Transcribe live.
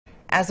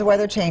As the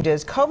weather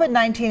changes,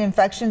 COVID-19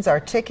 infections are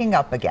ticking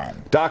up again.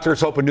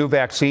 Doctors hope a new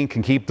vaccine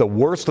can keep the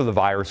worst of the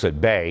virus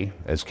at bay.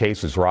 As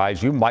cases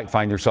rise, you might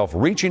find yourself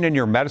reaching in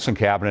your medicine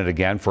cabinet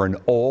again for an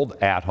old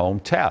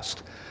at-home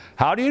test.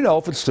 How do you know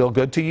if it's still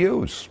good to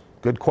use?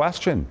 Good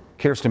question.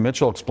 Kirsten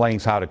Mitchell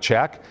explains how to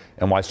check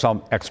and why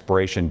some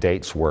expiration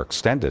dates were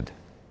extended.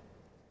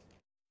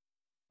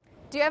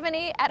 Do you have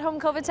any at-home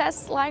COVID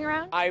tests lying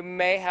around? I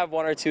may have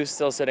one or two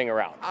still sitting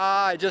around.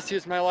 I just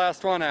used my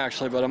last one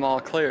actually, but I'm all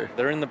clear.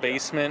 They're in the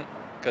basement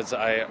because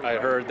I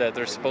heard that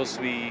they're supposed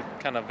to be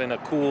kind of in a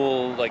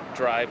cool,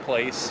 dry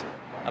place.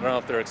 I don't know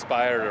if they're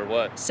expired or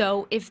what.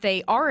 So if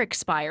they are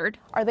expired,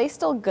 are they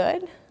still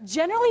good?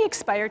 Generally,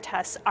 expired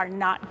tests are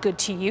not good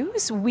to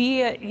use.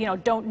 We,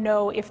 don't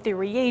know if the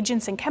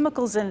reagents and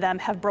chemicals in them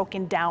have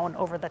broken down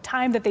over the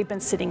time that they've been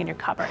sitting in your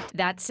cupboard.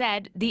 That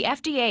said, the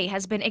FDA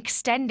has been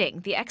extending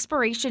the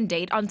expiration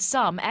date on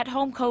some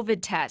at-home COVID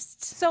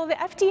tests. So the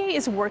FDA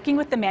is working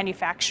with the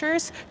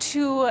manufacturers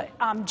to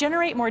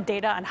generate more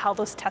data on how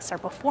those tests are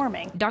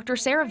performing. Dr.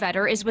 Sarah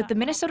Vetter is with the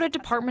Minnesota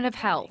Department of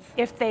Health.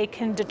 If they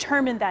can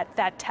determine that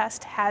that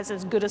test has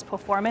as good as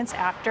performance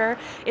after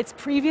its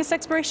previous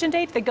expiration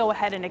date, they go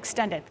ahead and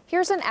extend it.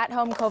 Here's an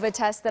at-home COVID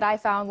test that I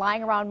found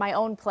lying around my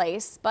own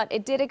place, but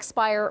it did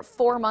expire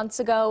 4 months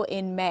ago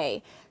in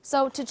May.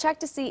 So to check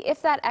to see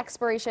if that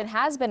expiration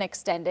has been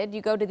extended,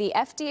 you go to the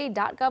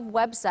FDA.gov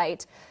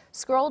website,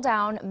 scroll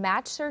down,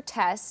 match your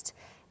test,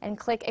 and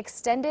click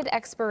extended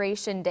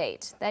expiration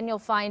date. Then you'll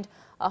find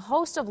a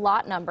host of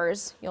lot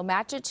numbers. You'll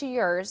match it to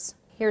yours.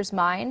 Here's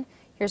mine.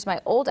 Here's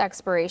my old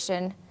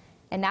expiration.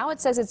 And now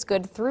it says it's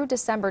good through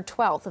December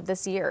 12th of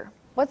this year.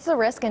 What's the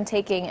risk in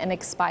taking an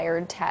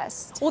expired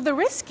test? Well, the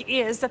risk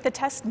is that the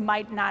test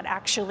might not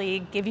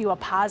actually give you a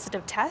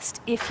positive test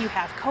if you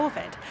have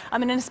COVID.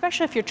 And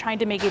especially if you're trying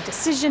to make a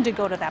decision to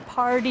go to that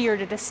party or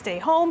to just stay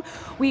home,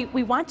 we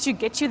want to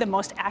get you the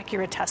most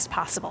accurate test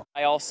possible.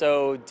 I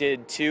also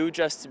did 2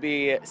 just to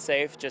be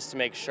safe, just to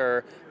make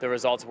sure the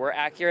results were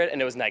accurate,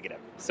 and it was negative.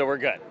 So we're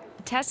good.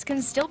 Tests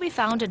can still be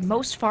found at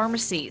most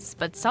pharmacies,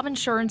 but some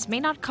insurance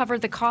may not cover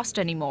the cost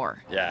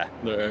anymore. Yeah,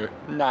 they're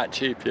not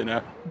cheap,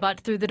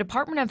 But through the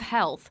Department of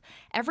Health,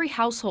 every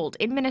household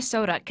in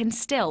Minnesota can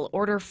still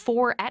order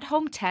 4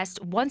 at-home tests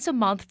once a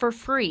month for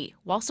free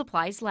while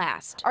supplies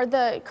last. Are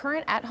the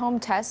current at-home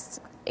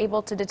tests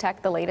able to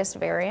detect the latest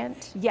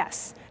variant?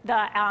 Yes. The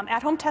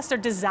at-home tests are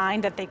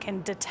designed that they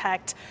can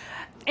detect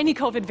any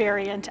COVID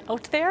variant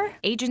out there.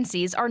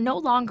 Agencies are no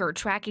longer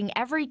tracking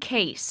every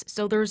case,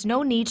 so there's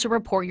no need to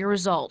report your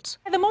results.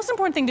 The most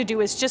important thing to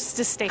do is just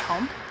to stay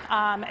home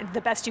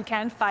the best you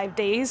can, 5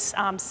 days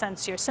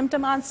since your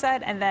symptom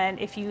onset. And then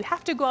if you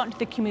have to go out into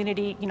the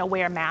community,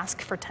 wear a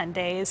mask for 10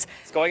 days.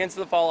 Going into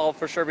the fall, I'll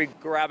for sure be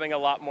grabbing a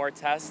lot more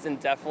tests and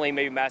definitely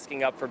maybe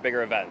masking up for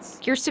bigger events.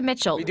 Kirsten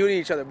Mitchell. We do need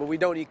each other, but we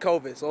don't need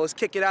COVID, so let's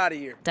kick it out of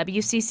here.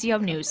 WCCO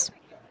News.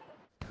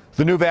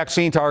 The new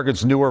vaccine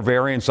targets newer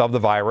variants of the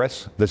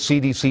virus. The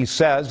CDC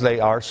says they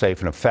are safe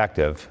and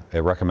effective. It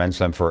recommends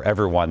them for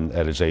everyone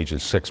that is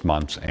ages 6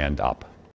 months and up.